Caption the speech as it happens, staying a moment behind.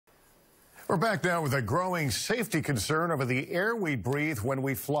We're back now with a growing safety concern over the air we breathe when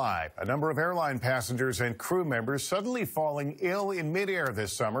we fly. A number of airline passengers and crew members suddenly falling ill in midair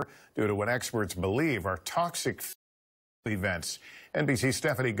this summer due to what experts believe are toxic events. NBC's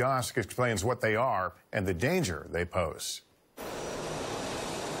Stephanie Gosk explains what they are and the danger they pose.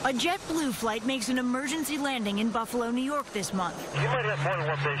 A JetBlue flight makes an emergency landing in Buffalo, New York this month. You might have more than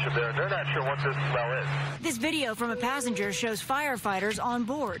one patient there. They're not sure what this smell is. This video from a passenger shows firefighters on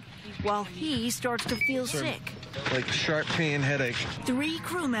board while he starts to feel sick. Like sharp pain, headache. 3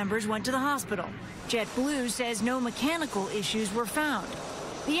 crew members went to the hospital. JetBlue says no mechanical issues were found.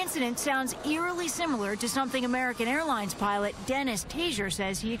 The incident sounds eerily similar to something American Airlines pilot Dennis Taser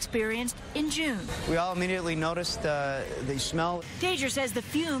says he experienced in June. We all immediately noticed the smell. Taser says the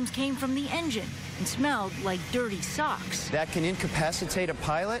fumes came from the engine and smelled like dirty socks. That can incapacitate a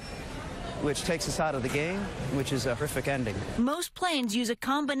pilot, which takes us out of the game, which is a horrific ending. Most planes use a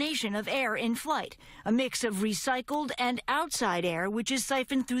combination of air in flight, a mix of recycled and outside air, which is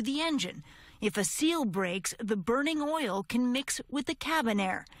siphoned through the engine. If a seal breaks, the burning oil can mix with the cabin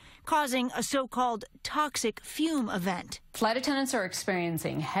air, causing a so-called toxic fume event. Flight attendants are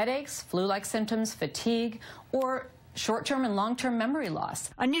experiencing headaches, flu-like symptoms, fatigue, or short-term and long-term memory loss.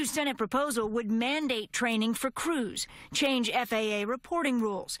 A new Senate proposal would mandate training for crews, change FAA reporting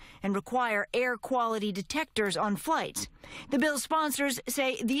rules, and require air quality detectors on flights. The bill's sponsors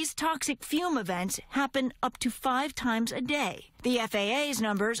say these toxic fume events happen up to 5 times a day. The FAA's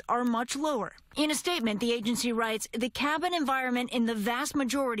numbers are much lower. In a statement, the agency writes, the cabin environment in the vast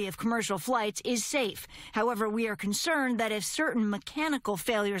majority of commercial flights is safe. However, we are concerned that if certain mechanical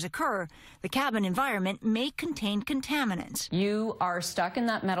failures occur, the cabin environment may contain contaminants. You are stuck in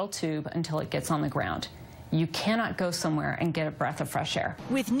that metal tube until it gets on the ground. You cannot go somewhere and get a breath of fresh air.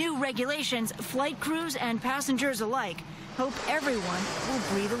 With new regulations, flight crews and passengers alike hope everyone will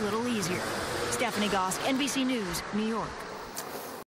breathe a little easier. Stephanie Gosk, NBC News, New York.